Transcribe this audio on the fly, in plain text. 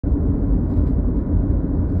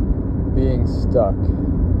stuck.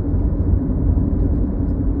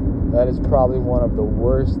 That is probably one of the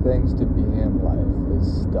worst things to be in life,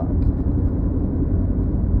 is stuck.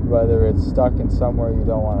 Whether it's stuck in somewhere you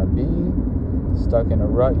don't want to be, stuck in a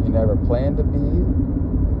rut you never planned to be,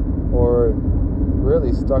 or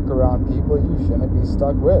really stuck around people you shouldn't be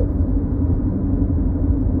stuck with.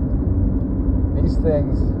 These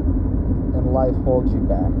things in life hold you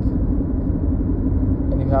back.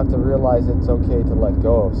 And you have to realize it's okay to let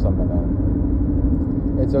go of some of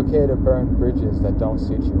them. It's okay to burn bridges that don't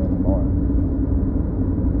suit you anymore.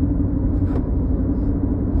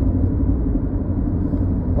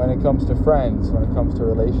 When it comes to friends, when it comes to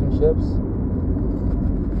relationships,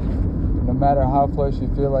 no matter how close you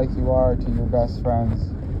feel like you are to your best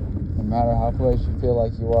friends, no matter how close you feel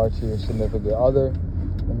like you are to your significant other,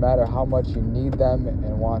 no matter how much you need them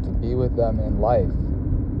and want to be with them in life,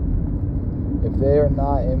 if they are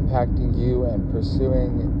not impacting you and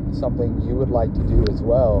pursuing something you would like to do as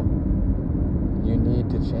well, you need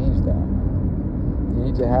to change that. You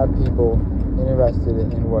need to have people interested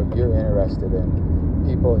in what you're interested in.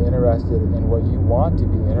 People interested in what you want to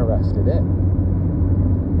be interested in.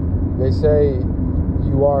 They say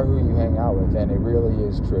you are who you hang out with, and it really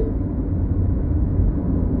is true.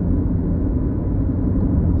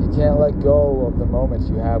 You can't let go of the moments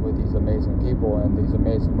you have with these amazing people and these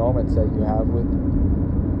amazing moments that you have with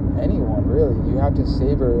anyone, really. You have to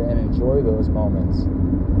savor and enjoy those moments.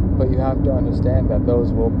 But you have to understand that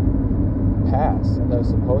those will pass, and they're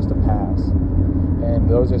supposed to pass. And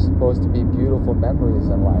those are supposed to be beautiful memories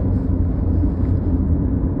in life.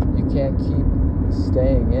 You can't keep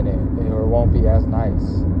staying in it, or it won't be as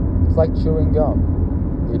nice. It's like chewing gum.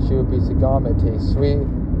 You chew a piece of gum, it tastes sweet,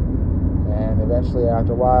 and eventually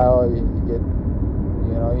after a while you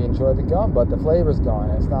enjoy the gum, but the flavor's gone.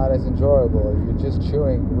 It's not as enjoyable. You're just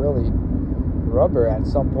chewing really rubber at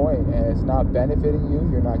some point, and it's not benefiting you.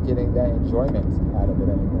 You're not getting that enjoyment out of it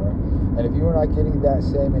anymore. And if you are not getting that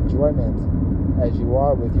same enjoyment as you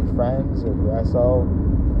are with your friends or your SO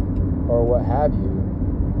or what have you,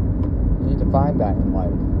 you need to find that in life.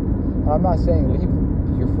 And I'm not saying leave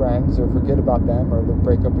your friends or forget about them or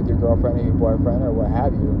break up with your girlfriend or your boyfriend or what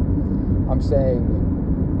have you. I'm saying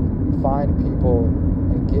find people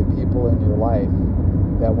and get people in your life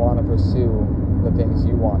that want to pursue the things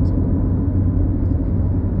you want to.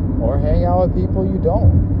 Or hang out with people you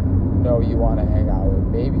don't know you want to hang out with.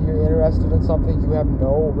 Maybe you're interested in something you have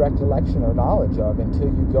no recollection or knowledge of until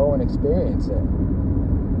you go and experience it.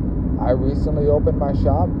 I recently opened my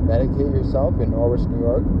shop, Medicate Yourself, in Norwich, New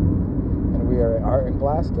York, and we are an art and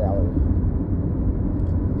glass gallery.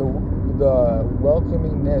 The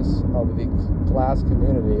welcomingness of the glass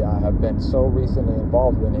community I have been so recently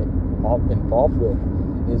involved with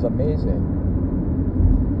is amazing.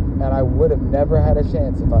 And I would have never had a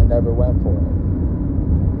chance if I never went for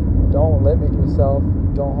it. Don't limit yourself.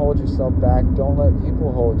 Don't hold yourself back. Don't let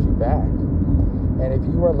people hold you back. And if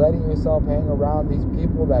you are letting yourself hang around these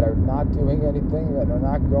people that are not doing anything, that are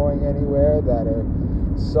not going anywhere, that are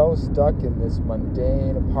so stuck in this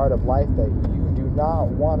mundane part of life that you do not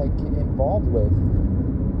want to get involved with,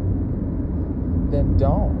 then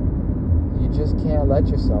don't. You just can't let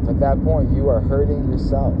yourself. At that point, you are hurting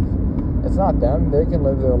yourself. It's not them. They can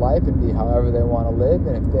live their life and be however they want to live.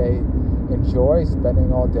 And if they enjoy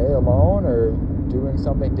spending all day alone or doing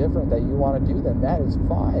something different that you want to do, then that is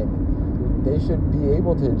fine. They should be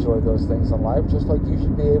able to enjoy those things in life just like you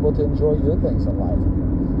should be able to enjoy your things in life.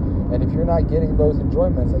 And if you're not getting those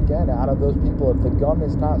enjoyments, again, out of those people, if the gum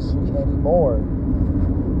is not sweet anymore,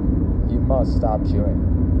 you must stop chewing.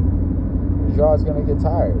 Your jaw is going to get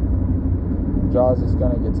tired. Your jaws is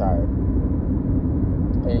going to get tired.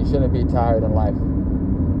 And you shouldn't be tired in life.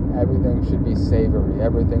 Everything should be savory.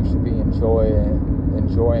 Everything should be enjoying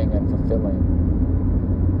and fulfilling.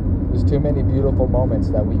 There's too many beautiful moments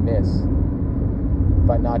that we miss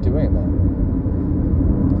by not doing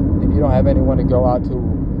them. If you don't have anyone to go out to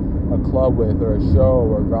a club with or a show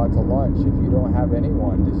or go out to lunch, if you don't have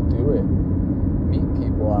anyone, just do it. Meet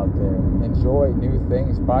people out there. Enjoy new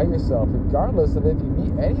things by yourself, regardless of if you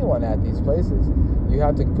meet anyone at these places. You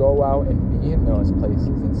have to go out and be in those places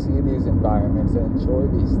and see these environments and enjoy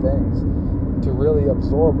these things to really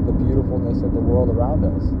absorb the beautifulness of the world around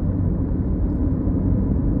us.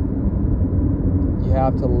 You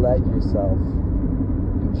have to let yourself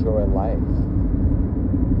enjoy life.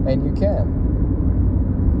 And you can.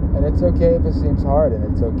 And it's okay if it seems hard, and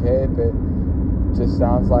it's okay if it just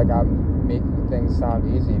sounds like I'm making things sound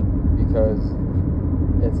easy, because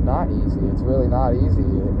it's not easy. It's really not easy.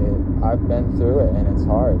 I've been through it, and it's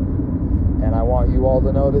hard. And I want you all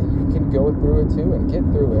to know that you can go through it too and get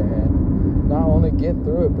through it. And not only get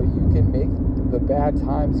through it, but you can make the bad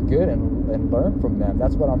times good and learn from them.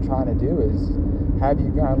 That's what I'm trying to do, is have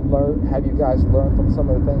you guys learn from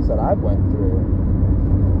some of the things that I've went through.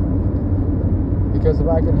 Because if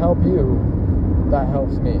I can help you, that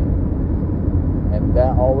helps me. And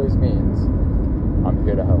that always means I'm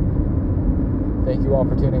here to help. Thank you all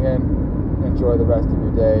for tuning in. Enjoy the rest of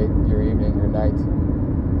your day, your evening, your night.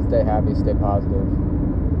 Stay happy, stay positive.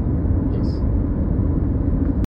 Peace.